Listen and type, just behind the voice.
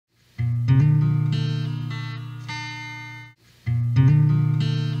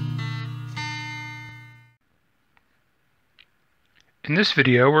In this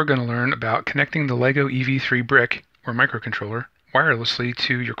video, we're going to learn about connecting the LEGO EV3 brick or microcontroller wirelessly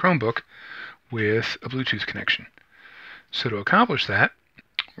to your Chromebook with a Bluetooth connection. So to accomplish that,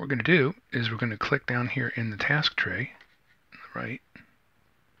 what we're going to do is we're going to click down here in the task tray on the right,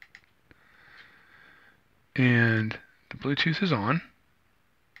 and the Bluetooth is on,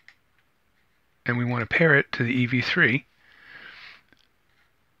 and we want to pair it to the EV3.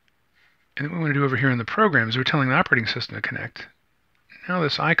 And then what we want to do over here in the program is we're telling the operating system to connect. Now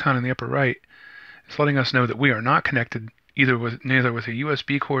this icon in the upper right is letting us know that we are not connected neither with a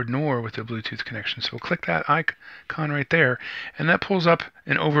USB cord nor with a Bluetooth connection. So we'll click that icon right there, and that pulls up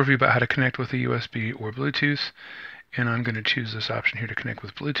an overview about how to connect with a USB or Bluetooth. And I'm going to choose this option here to connect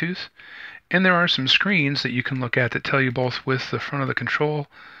with Bluetooth. And there are some screens that you can look at that tell you both with the front of the control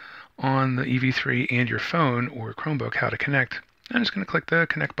on the EV3 and your phone or Chromebook how to connect. I'm just going to click the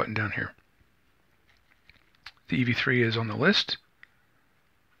connect button down here. The EV3 is on the list.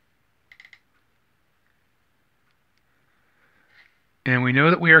 And we know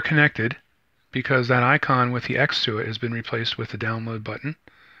that we are connected because that icon with the X to it has been replaced with a download button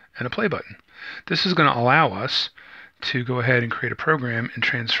and a play button. This is going to allow us to go ahead and create a program and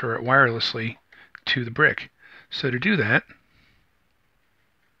transfer it wirelessly to the brick. So to do that,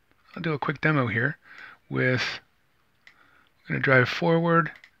 I'll do a quick demo here with, I'm going to drive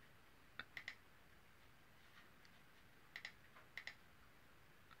forward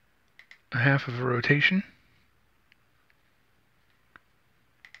a half of a rotation.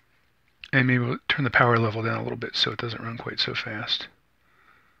 And maybe we'll turn the power level down a little bit so it doesn't run quite so fast.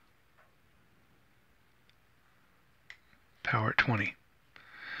 Power at 20.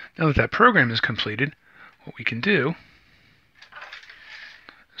 Now that that program is completed, what we can do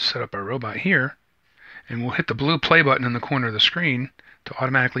is set up our robot here, and we'll hit the blue play button in the corner of the screen to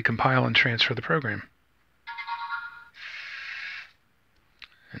automatically compile and transfer the program.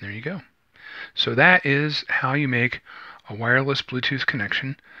 And there you go. So that is how you make a wireless Bluetooth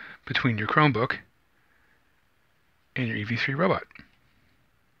connection between your Chromebook and your EV3 robot.